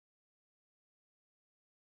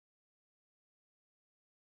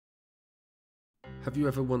Have you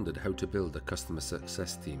ever wondered how to build a customer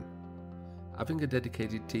success team? Having a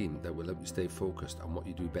dedicated team that will help you stay focused on what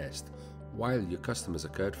you do best while your customers are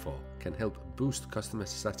cared for can help boost customer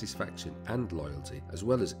satisfaction and loyalty, as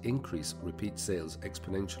well as increase repeat sales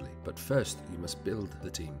exponentially. But first, you must build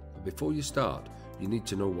the team. Before you start, you need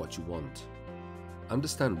to know what you want.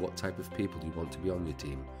 Understand what type of people you want to be on your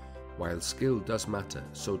team. While skill does matter,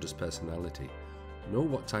 so does personality. Know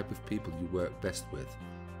what type of people you work best with.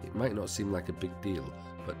 It might not seem like a big deal,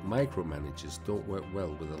 but micromanagers don't work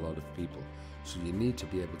well with a lot of people, so you need to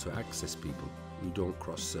be able to access people who don't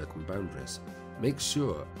cross certain boundaries. Make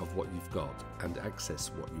sure of what you've got and access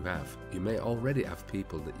what you have. You may already have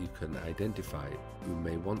people that you can identify who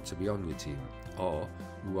may want to be on your team, or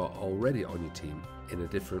who are already on your team in a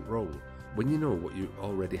different role. When you know what you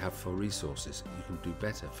already have for resources, you can do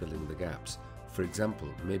better filling the gaps. For example,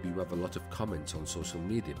 maybe you have a lot of comments on social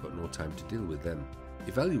media but no time to deal with them.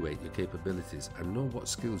 Evaluate your capabilities and know what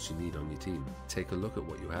skills you need on your team. Take a look at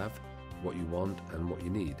what you have, what you want and what you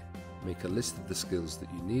need. Make a list of the skills that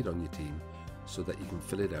you need on your team so that you can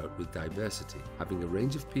fill it out with diversity. Having a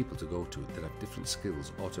range of people to go to that have different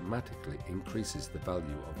skills automatically increases the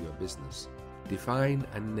value of your business. Define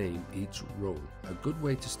and name each role. A good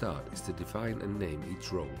way to start is to define and name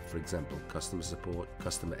each role. For example, customer support,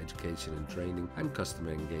 customer education and training, and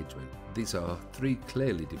customer engagement. These are 3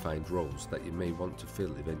 clearly defined roles that you may want to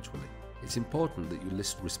fill eventually. It's important that you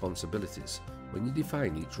list responsibilities. When you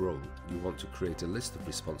define each role, you want to create a list of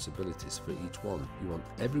responsibilities for each one. You want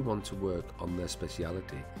everyone to work on their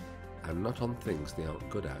speciality and not on things they aren't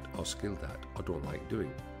good at or skilled at or don't like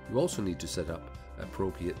doing. You also need to set up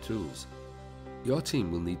appropriate tools. Your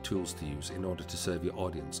team will need tools to use in order to serve your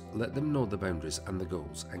audience. Let them know the boundaries and the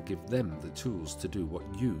goals and give them the tools to do what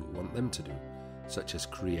you want them to do, such as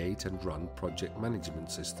create and run project management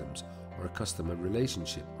systems or a customer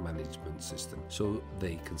relationship management system so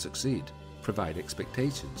they can succeed. Provide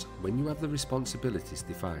expectations. When you have the responsibilities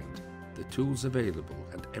defined, the tools available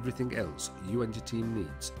and everything else you and your team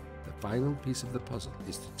needs, the final piece of the puzzle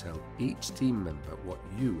is to tell each team member what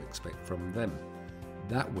you expect from them.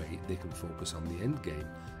 That way they can focus on the end game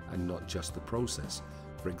and not just the process.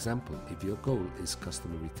 For example, if your goal is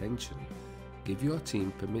customer retention, give your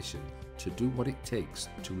team permission to do what it takes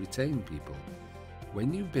to retain people.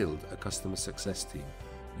 When you build a customer success team,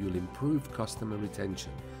 you'll improve customer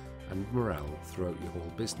retention and morale throughout your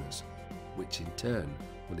whole business, which in turn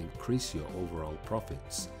will increase your overall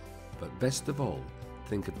profits. But best of all,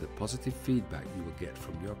 think of the positive feedback you will get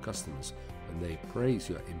from your customers when they praise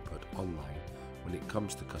your input online when it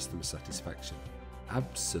comes to customer satisfaction.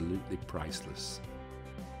 Absolutely priceless.